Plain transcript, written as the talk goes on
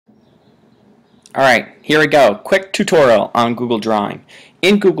Alright, here we go. Quick tutorial on Google Drawing.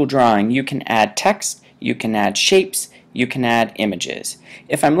 In Google Drawing, you can add text, you can add shapes, you can add images.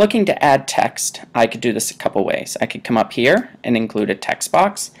 If I'm looking to add text, I could do this a couple ways. I could come up here and include a text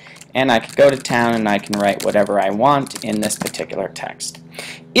box, and I could go to town and I can write whatever I want in this particular text.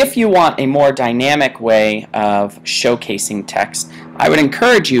 If you want a more dynamic way of showcasing text, I would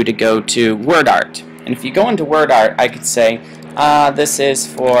encourage you to go to WordArt. And if you go into WordArt, I could say, this is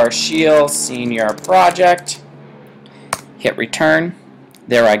for Shields Senior Project. Hit return.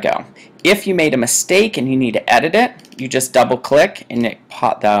 There I go. If you made a mistake and you need to edit it, you just double click and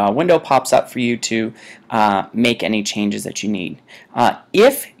the window pops up for you to make any changes that you need.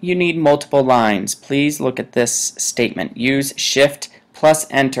 If you need multiple lines, please look at this statement. Use Shift plus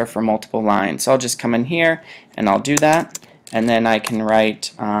Enter for multiple lines. So I'll just come in here and I'll do that, and then I can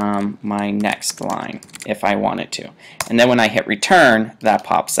write my next line if I wanted to. And then when I hit return, that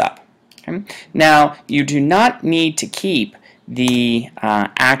pops up. Okay? Now, you do not need to keep the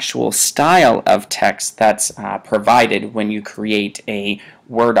actual style of text that's provided when you create a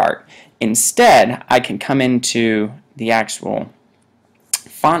word art. Instead, I can come into the actual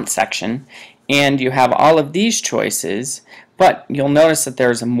font section, and you have all of these choices, but you'll notice that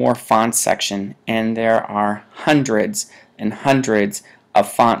there's a more font section, and there are hundreds and hundreds of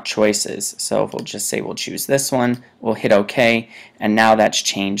font choices. So we'll just say we'll choose this one, we'll hit OK, and now that's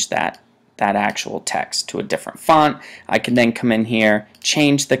changed that actual text to a different font. I can then come in here,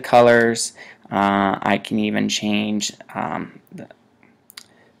 change the colors, I can even change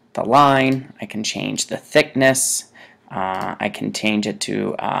the line, I can change the thickness, I can change it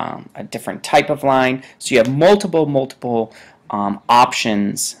to a different type of line. So you have multiple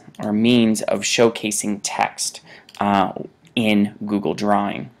options or means of showcasing text in Google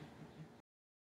Drawing.